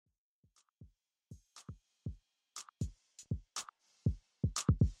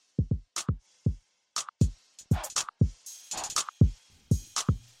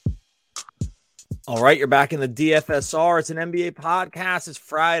All right, you're back in the DFSR. It's an NBA podcast. It's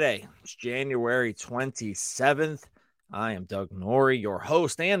Friday. It's January 27th. I am Doug Norrie, your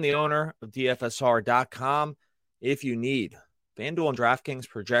host and the owner of DFSR.com. If you need FanDuel and DraftKings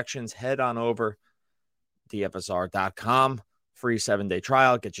projections, head on over DFSR.com. Free 7-day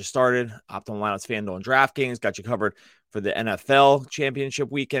trial. Get you started. Optimal lineups, FanDuel and DraftKings. Got you covered for the NFL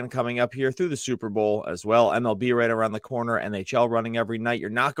championship weekend coming up here through the Super Bowl as well. MLB right around the corner. NHL running every night. You're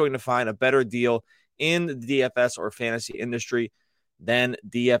not going to find a better deal in the DFS or fantasy industry than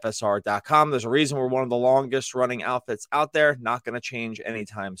DFSR.com. There's a reason we're one of the longest running outfits out there. Not going to change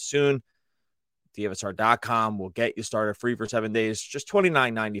anytime soon. DFSR.com will get you started free for 7 days, just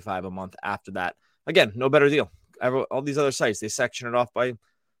 $29.95 a month after that. Again, no better deal. All these other sites, they section it off by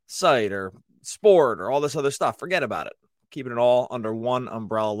site or sport or all this other stuff. Forget about it. Keeping it all under one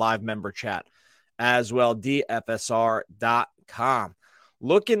umbrella. Live member chat as well. DFSR.com.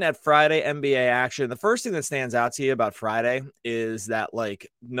 Looking at Friday NBA action, the first thing that stands out to you about Friday is that, like,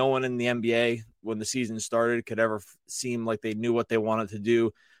 no one in the NBA when the season started could ever seem like they knew what they wanted to do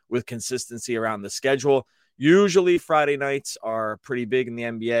with consistency around the schedule. Usually Friday nights are pretty big in the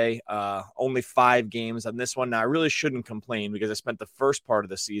NBA. Only 5 games on this one. Now, I really shouldn't complain because I spent the first part of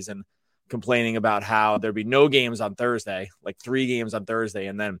the season complaining about how there'd be no games on Thursday, like 3 games on Thursday,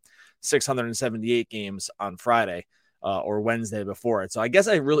 and then 678 games on Friday. Or Wednesday before it. So I guess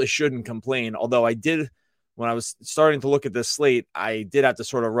I really shouldn't complain. Although I did, when I was starting to look at this slate, I did have to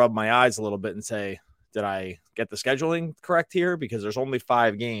sort of rub my eyes a little bit and say, did I get the scheduling correct here? Because there's only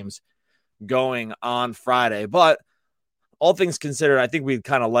 5 games going on Friday. But all things considered, I think we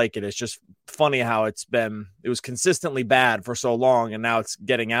kind of like it. It's just funny how it was consistently bad for so long, and now it's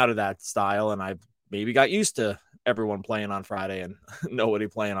getting out of that style. And I maybe got used to everyone playing on Friday and nobody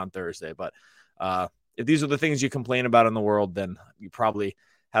playing on Thursday. But, if these are the things you complain about in the world, then you probably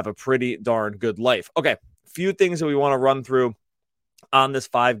have a pretty darn good life. Okay, a few things that we want to run through on this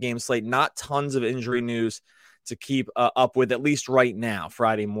 5-game slate. Not tons of injury news to keep up with, at least right now,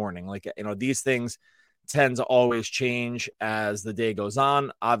 Friday morning. Like, these things tend to always change as the day goes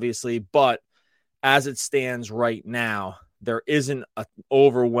on, obviously. But as it stands right now, there isn't an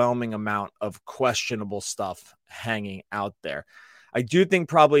overwhelming amount of questionable stuff hanging out there. I do think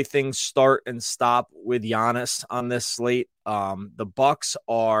probably things start and stop with Giannis on this slate. The Bucks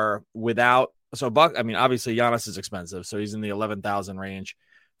are without, obviously Giannis is expensive, so he's in the 11,000 range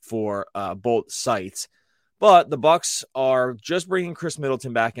for both sites. But the Bucks are just bringing Chris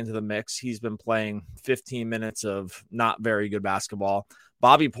Middleton back into the mix. He's been playing 15 minutes of not very good basketball.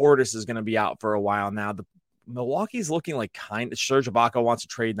 Bobby Portis is going to be out for a while now. Milwaukee's looking like Serge Ibaka wants to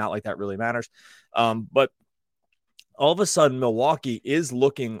trade. Not like that really matters. But all of a sudden, Milwaukee is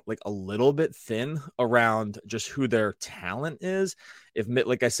looking like a little bit thin around just who their talent is. If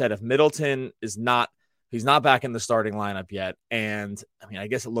Middleton is he's not back in the starting lineup yet. And I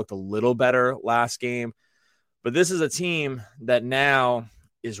guess it looked a little better last game, but this is a team that now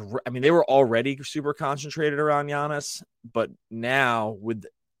they were already super concentrated around Giannis, but now with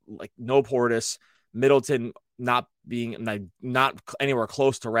no Portis, Middleton not anywhere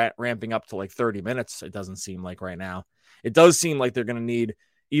close to ramping up to 30 minutes. It doesn't seem like right now. It does seem like they're going to need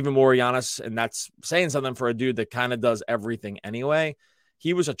even more Giannis, and that's saying something for a dude that kind of does everything anyway.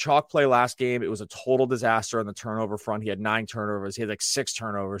 He was a chalk play last game. It was a total disaster on the turnover front. He had 9 turnovers. He had 6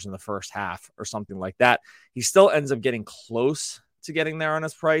 turnovers in the first half or something like that. He still ends up getting close to getting there on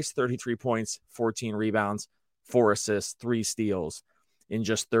his price. 33 points, 14 rebounds, 4 assists, 3 steals in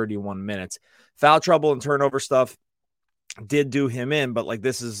just 31 minutes. Foul trouble and turnover stuff did do him in, but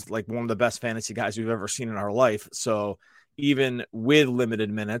this is one of the best fantasy guys we've ever seen in our life. So even with limited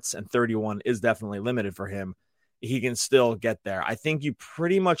minutes, and 31 is definitely limited for him, he can still get there. I think you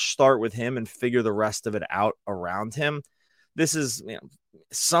pretty much start with him and figure the rest of it out around him. This is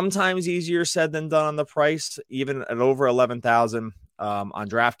sometimes easier said than done on the price, even at over 11,000 on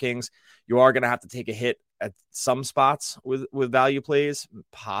DraftKings. You are going to have to take a hit at some spots with value plays,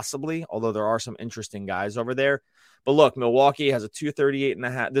 possibly, although there are some interesting guys over there. But look, Milwaukee has a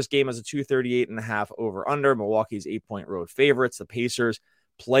 238.5. This game has a 238.5 over under. Milwaukee's 8-point road favorites. The Pacers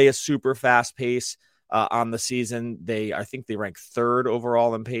play a super fast pace on the season. I think they rank 3rd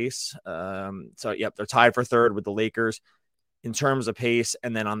overall in pace. They're tied for 3rd with the Lakers in terms of pace.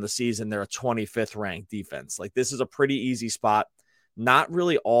 And then on the season, they're a 25th ranked defense. This is a pretty easy spot. Not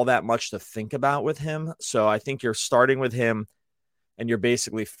really all that much to think about with him. So I think you're starting with him and you're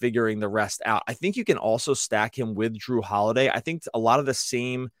basically figuring the rest out. I think you can also stack him with Drew Holiday. I think a lot of the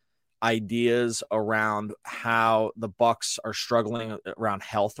same ideas around how the Bucks are struggling around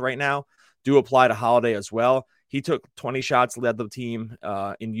health right now do apply to Holiday as well. He took 20 shots, led the team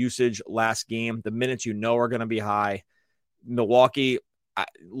in usage last game. The minutes are going to be high. Milwaukee,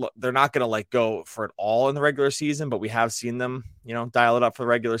 they're not going to go for it all in the regular season, but we have seen them, dial it up for the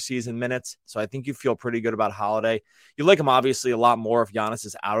regular season minutes. So I think you feel pretty good about Holiday. You like him obviously a lot more if Giannis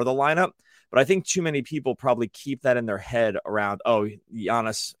is out of the lineup, but I think too many people probably keep that in their head around,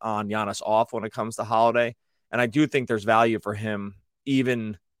 Giannis on, Giannis off when it comes to Holiday. And I do think there's value for him,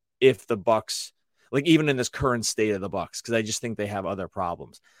 even if the Bucks, even in this current state of the Bucks, because I just think they have other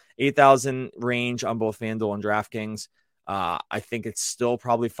problems. 8,000 range on both FanDuel and DraftKings. I think it's still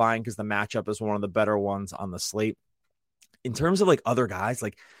probably fine because the matchup is one of the better ones on the slate. In terms of other guys,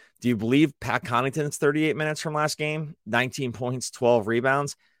 do you believe Pat Connaughton's 38 minutes from last game, 19 points, 12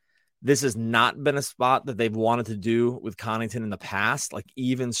 rebounds? This has not been a spot that they've wanted to do with Connaughton in the past.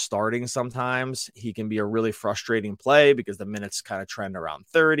 Even starting sometimes, he can be a really frustrating play because the minutes kind of trend around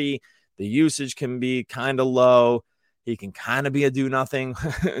 30. The usage can be kind of low. He can kind of be a do-nothing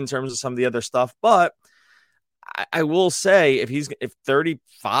in terms of some of the other stuff. But I will say if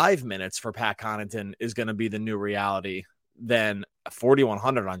 35 minutes for Pat Connaughton is going to be the new reality, then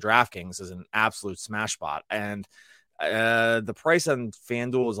 4,100 on DraftKings is an absolute smash spot. And the price on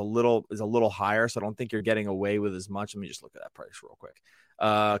FanDuel is a little higher, so I don't think you're getting away with as much. Let me just look at that price real quick.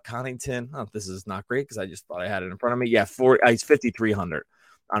 Connaughton, this is not great because I just thought I had it in front of me. Yeah, it's 5,300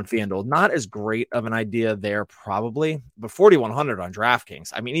 on FanDuel. Not as great of an idea there probably, but 4,100 on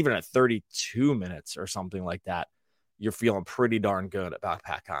DraftKings. I mean, even at 32 minutes or something like that, you're feeling pretty darn good about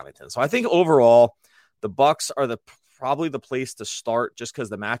Pat Connaughton. So I think overall, the Bucks are probably the place to start just because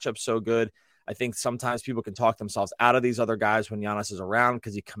the matchup's so good. I think sometimes people can talk themselves out of these other guys when Giannis is around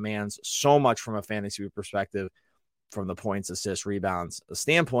because he commands so much from a fantasy perspective from the points, assists, rebounds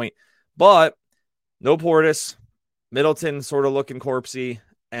standpoint. But no Portis, Middleton sort of looking corpsey,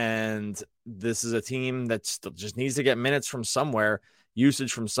 and this is a team that still just needs to get minutes from somewhere,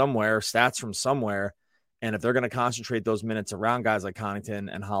 usage from somewhere, stats from somewhere. And if they're going to concentrate those minutes around guys like Connaughton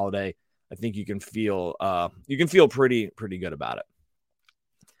and Holiday, I think you can feel pretty good about it.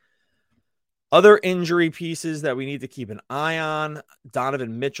 Other injury pieces that we need to keep an eye on.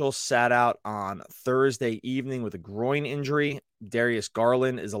 Donovan Mitchell sat out on Thursday evening with a groin injury. Darius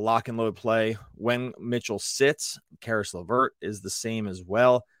Garland is a lock and load play. When Mitchell sits, Caris LeVert is the same as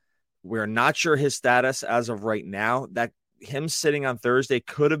well. We're not sure his status as of right now. That him sitting on Thursday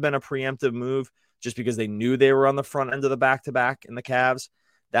could have been a preemptive move just because they knew they were on the front end of the back-to-back in the Cavs.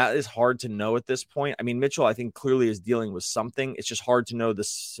 That is hard to know at this point. I mean, Mitchell, I think, clearly is dealing with something. It's just hard to know the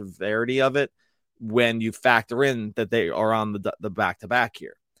severity of it when you factor in that they are on the back-to-back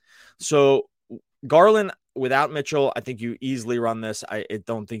here. So Garland, without Mitchell, I think you easily run this. I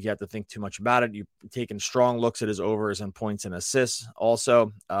don't think you have to think too much about it. You've taken strong looks at his overs and points and assists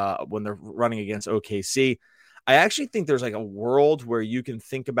also when they're running against OKC. I actually think there's a world where you can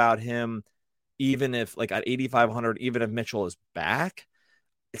think about him even if at 8,500, even if Mitchell is back.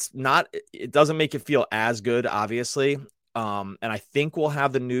 It doesn't make it feel as good, obviously. And I think we'll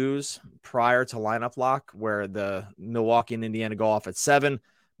have the news prior to lineup lock where the Milwaukee and Indiana go off at 7,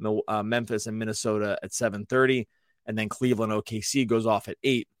 Memphis and Minnesota at 7:30, and then Cleveland OKC goes off at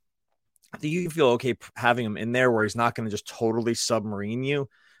 8. I think you can feel okay having him in there where he's not going to just totally submarine you.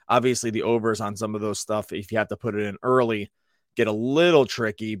 Obviously, the overs on some of those stuff, if you have to put it in early, get a little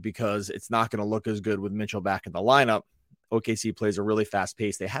tricky because it's not going to look as good with Mitchell back in the lineup. OKC plays a really fast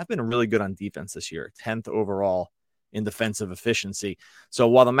pace. They have been really good on defense this year, 10th overall in defensive efficiency. So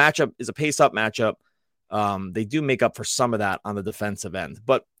while the matchup is a pace-up matchup, they do make up for some of that on the defensive end.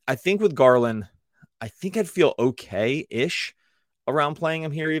 But I think with Garland, I think I'd feel okay-ish around playing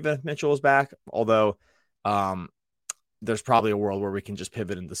him here, even if Mitchell is back. Although there's probably a world where we can just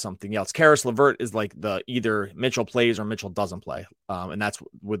pivot into something else. Caris LeVert is the either Mitchell plays or Mitchell doesn't play. And that's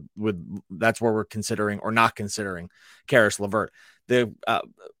that's where we're considering or not considering Caris LeVert. The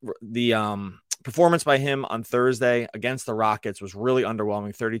performance by him on Thursday against the Rockets was really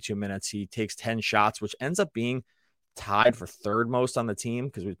underwhelming. 32 minutes. He takes 10 shots, which ends up being tied for third most on the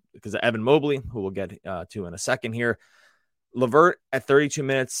team because of Evan Mobley, who we'll get to in a second here. LeVert at 32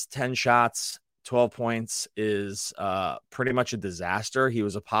 minutes, 10 shots, 12 points is pretty much a disaster. He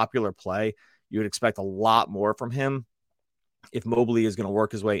was a popular play. You would expect a lot more from him if Mobley is going to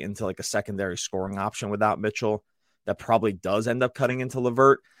work his way into a secondary scoring option without Mitchell. That probably does end up cutting into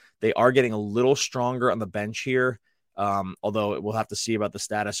LeVert. They are getting a little stronger on the bench here, although we'll have to see about the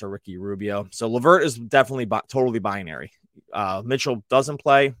status of Ricky Rubio. So LeVert is definitely totally binary. Mitchell doesn't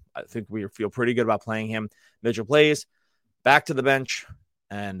play. I think we feel pretty good about playing him. Mitchell plays, back to the bench,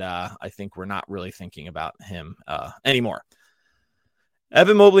 and I think we're not really thinking about him anymore.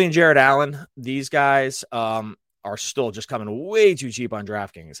 Evan Mobley and Jared Allen, these guys are still just coming way too cheap on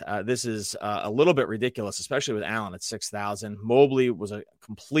DraftKings. This is a little bit ridiculous, especially with Allen at 6,000. Mobley was a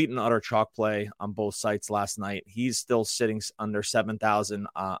complete and utter chalk play on both sites last night. He's still sitting under 7,000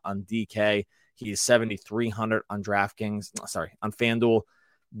 on DK. He's 7,300 on DraftKings. Sorry, on FanDuel.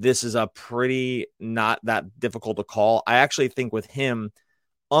 This is a pretty not that difficult to call. I actually think with him,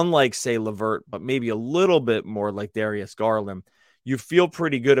 unlike, say, LeVert, but maybe a little bit more like Darius Garland, you feel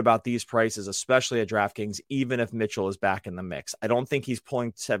pretty good about these prices, especially at DraftKings, even if Mitchell is back in the mix. I don't think he's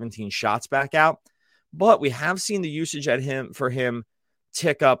pulling 17 shots back out, but we have seen the usage for him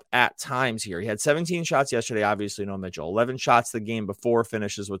tick up at times here. He had 17 shots yesterday, obviously no Mitchell. 11 shots the game before,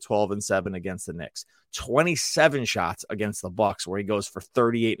 finishes with 12 and 7 against the Knicks. 27 shots against the Bucks, where he goes for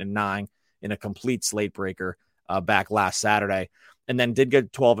 38 and 9 in a complete slate breaker back last Saturday. And then did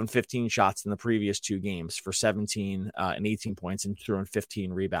get 12 and 15 shots in the previous two games for 17 and 18 points and threw in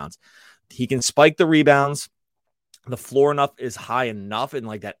 15 rebounds. He can spike the rebounds. The floor is high enough in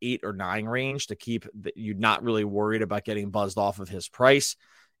like that 8 or 9 range to keep you not really worried about getting buzzed off of his price.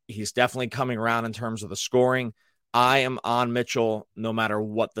 He's definitely coming around in terms of the scoring. I am on Mitchell no matter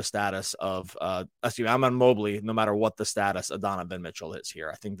what the status of I'm on Mobley no matter what the status of Donovan Mitchell is here.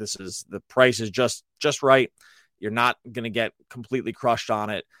 I think the price is just right. You're not going to get completely crushed on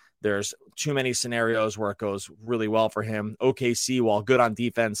it. There's too many scenarios where it goes really well for him. OKC, while good on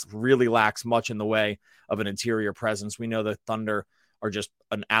defense, really lacks much in the way of an interior presence. We know the Thunder are just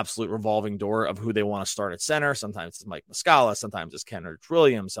an absolute revolving door of who they want to start at center. Sometimes it's Mike Muscala. Sometimes it's Kenrich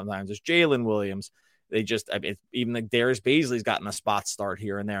Williams. Sometimes it's Jalen Williams. Even like Darius Bazley's gotten a spot start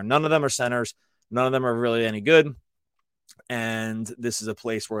here and there. None of them are centers. None of them are really any good. And this is a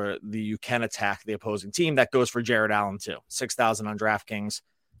place where you can attack the opposing team. That goes for Jared Allen too. 6,000 on DraftKings.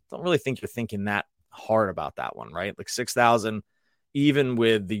 Don't really think you're thinking that hard about that one, right? Like 6,000, even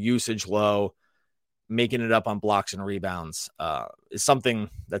with the usage low, making it up on blocks and rebounds is something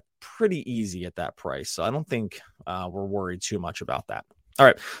that's pretty easy at that price. So I don't think we're worried too much about that. All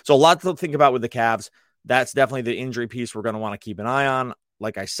right. So a lot to think about with the Cavs. That's definitely the injury piece we're going to want to keep an eye on.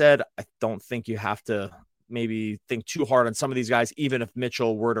 Like I said, I don't think you have to maybe think too hard on some of these guys, even if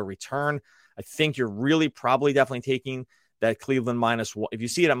Mitchell were to return. I think you're really probably definitely taking that Cleveland -1. If you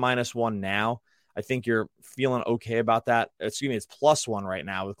see it at -1 now, I think you're feeling okay about that. Excuse me, it's +1 right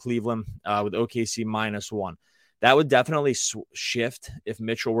now with Cleveland, with OKC -1. That would definitely shift if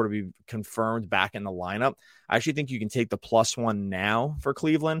Mitchell were to be confirmed back in the lineup. I actually think you can take the +1 now for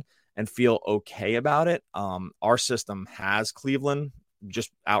Cleveland and feel okay about it. Our system has Cleveland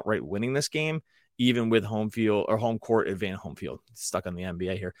just outright winning this game, even with home court advantage, stuck on the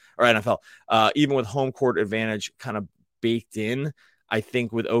NBA here, or NFL, even with home court advantage kind of baked in. I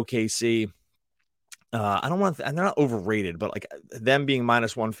think with OKC, they're not overrated, but like them being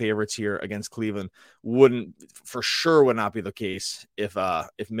 -1 favorites here against Cleveland would not be the case if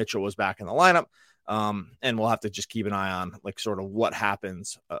Mitchell was back in the lineup. And we'll have to just keep an eye on like sort of what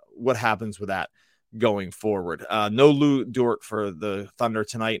happens with that going forward. No Lou Dort for the Thunder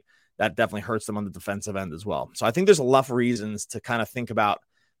tonight. That definitely hurts them on the defensive end as well. So I think there's enough reasons to kind of think about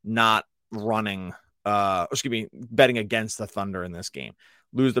not betting against the Thunder in this game.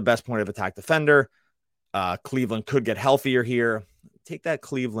 Lose the best point of attack defender. Cleveland could get healthier here. Take that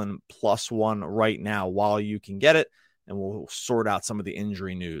Cleveland +1 right now while you can get it, and we'll sort out some of the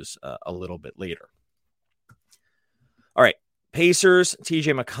injury news a little bit later. All right. Pacers,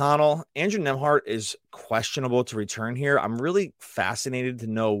 TJ McConnell. Andrew Nembhard is questionable to return here. I'm really fascinated to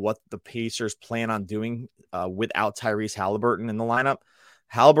know what the Pacers plan on doing without Tyrese Halliburton in the lineup.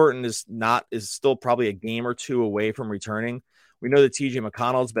 Halliburton is still probably a game or two away from returning. We know that TJ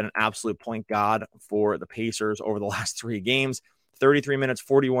McConnell has been an absolute point god for the Pacers over the last 3 games. 33 minutes,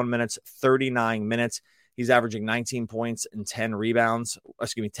 41 minutes, 39 minutes. He's averaging 19 points and 10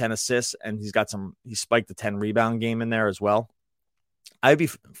 assists, and he spiked the 10 rebound game in there as well. I'd be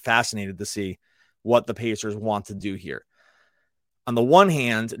fascinated to see what the Pacers want to do here. On the one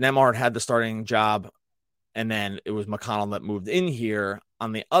hand, Nembhard had the starting job, and then it was McConnell that moved in here.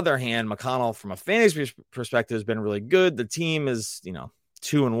 On the other hand, McConnell, from a fantasy perspective, has been really good. The team is,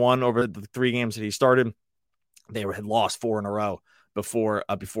 2-1 over the 3 games that he started. They had lost 4 in a row before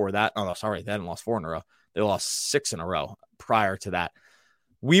that. Oh, no, sorry. They hadn't lost 4 in a row. They lost 6 in a row prior to that.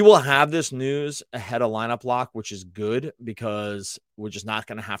 We will have this news ahead of lineup lock, which is good because we're just not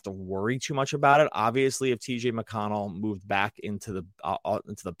going to have to worry too much about it. Obviously, if TJ McConnell moved back into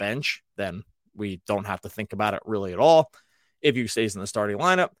the bench, then we don't have to think about it really at all. If he stays in the starting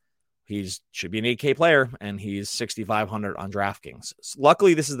lineup, he should be an 8K player, and he's 6,500 on DraftKings. So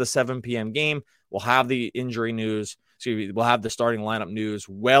luckily, this is the 7 p.m. game. We'll have the injury news, we'll have the starting lineup news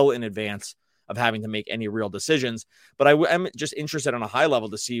well in advance of having to make any real decisions. But I'm just interested on a high level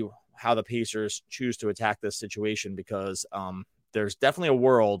to see how the Pacers choose to attack this situation, because there's definitely a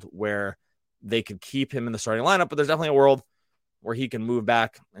world where they could keep him in the starting lineup, but there's definitely a world where he can move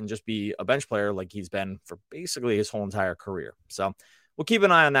back and just be a bench player like he's been for basically his whole entire career. So we'll keep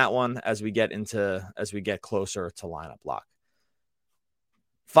an eye on that one as we get closer to lineup lock.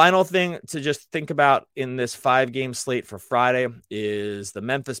 Final thing to just think about in this 5-game slate for Friday is the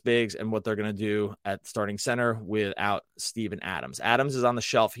Memphis Bigs and what they're going to do at starting center without Steven Adams. Adams is on the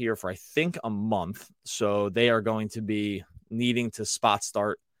shelf here for, I think, a month. So they are going to be needing to spot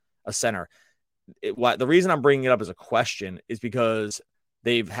start a center. The reason I'm bringing it up as a question is because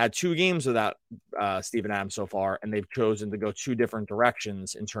they've had 2 games without Steven Adams so far, and they've chosen to go 2 different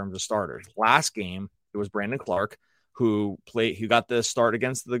directions in terms of starters. Last game, it was Brandon Clarke, who got the start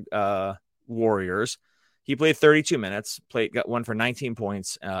against the Warriors. He played 32 minutes, got 1 for 19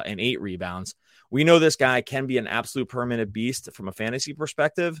 points and 8 rebounds. We know this guy can be an absolute permanent beast from a fantasy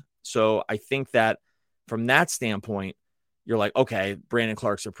perspective. So I think that from that standpoint, you're like, okay, Brandon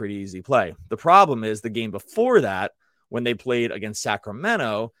Clarke's a pretty easy play. The problem is the game before that, when they played against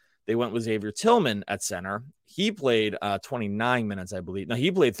Sacramento, they went with Xavier Tillman at center. He played 29 minutes, I believe. No, he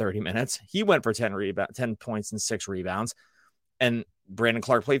played 30 minutes. He went for 10 points and 6 rebounds. And Brandon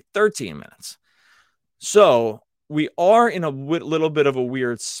Clarke played 13 minutes. So we are in a little bit of a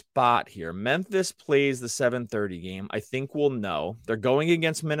weird spot here. Memphis plays the 7:30 game. I think we'll know. They're going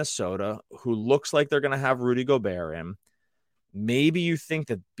against Minnesota, who looks like they're going to have Rudy Gobert in. Maybe you think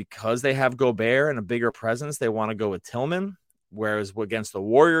that because they have Gobert and a bigger presence, they want to go with Tillman. Whereas against the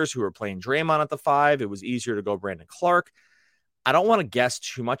Warriors, who were playing Draymond at the 5, it was easier to go Brandon Clarke. I don't want to guess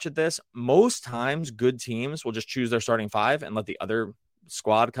too much at this. Most times, good teams will just choose their starting 5 and let the other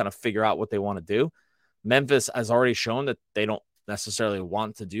squad kind of figure out what they want to do. Memphis has already shown that they don't necessarily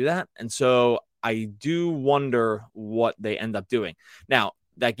want to do that. And so I do wonder what they end up doing. Now,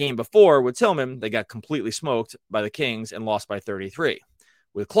 that game before with Tillman, they got completely smoked by the Kings and lost by 33.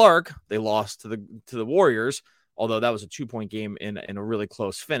 With Clarke, they lost to the Warriors, although that was a 2-point game in a really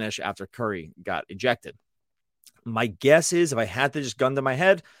close finish after Curry got ejected. My guess is, if I had to just gun to my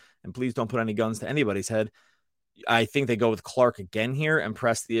head, and please don't put any guns to anybody's head, I think they go with Clarke again here and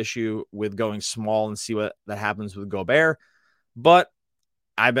press the issue with going small and see what that happens with Gobert. But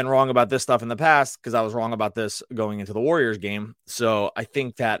I've been wrong about this stuff in the past because I was wrong about this going into the Warriors game. So I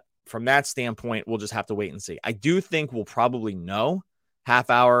think that from that standpoint, we'll just have to wait and see. I do think we'll probably know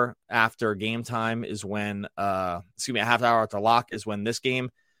half hour after game time is when, a half hour after lock is when this game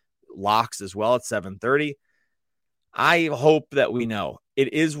locks as well at 7:30. I hope that we know.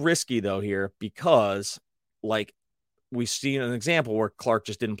 It is risky though here because like we've seen an example where Clarke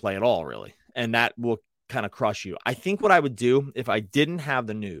just didn't play at all really. And that will kind of crush you. I think what I would do if I didn't have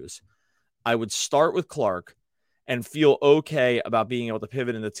the news, I would start with Clarke and feel okay about being able to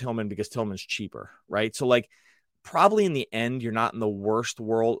pivot into Tillman because Tillman's cheaper, right? So like probably in the end, you're not in the worst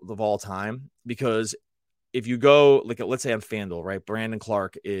world of all time because if you go like, let's say on FanDuel, right? Brandon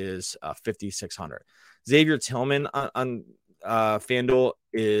Clarke is 5,600. Xavier Tillman on FanDuel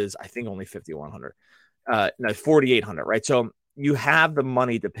is, I think, only 5,100. No, 4,800, right? So you have the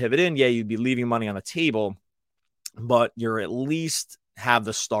money to pivot in. Yeah, you'd be leaving money on the table, but you're at least have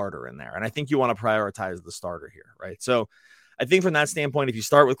the starter in there. And I think you want to prioritize the starter here, right? So I think from that standpoint, if you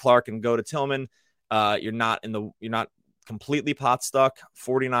start with Clarke and go to Tillman, you're not completely pot stuck.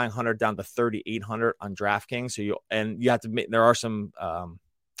 4,900 down to 3,800 on DraftKings. So you have to there are some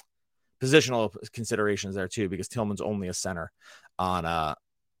positional considerations there too, because Tillman's only a center on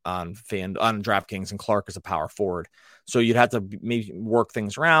DraftKings and Clarke is a power forward. So you'd have to maybe work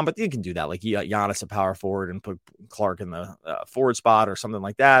things around, but you can do that. Like Giannis a power forward and put Clarke in the forward spot or something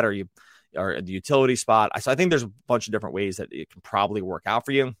like that, or the utility spot. So I think there's a bunch of different ways that it can probably work out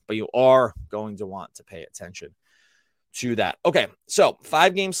for you, but you are going to want to pay attention to that. Okay, so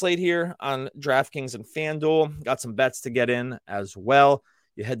 5-game slate here on DraftKings and FanDuel. Got some bets to get in as well.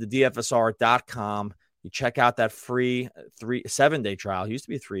 You head to DFSR.com. You check out that free 7-day trial. It used to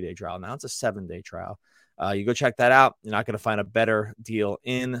be a 3-day trial. Now it's a 7-day trial. You go check that out. You're not going to find a better deal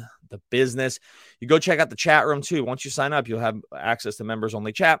in the business. You go check out the chat room too. Once you sign up, you'll have access to members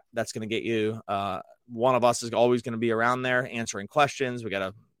only chat. That's going to get you. One of us is always going to be around there answering questions. We got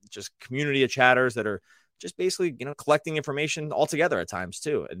a just community of chatters that are just basically, collecting information all together at times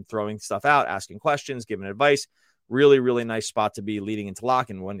too, and throwing stuff out, asking questions, giving advice. Really, really nice spot to be leading into lock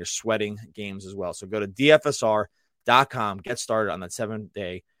and when you're sweating games as well. So go to DFSR.com, get started on that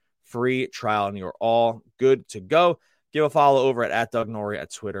 7-day free trial, and you're all good to go. Give a follow over at Doug Norrie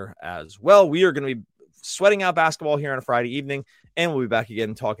at Twitter as well. We are going to be sweating out basketball here on a Friday evening, and we'll be back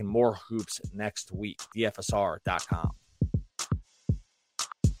again talking more hoops next week. DFSR.com.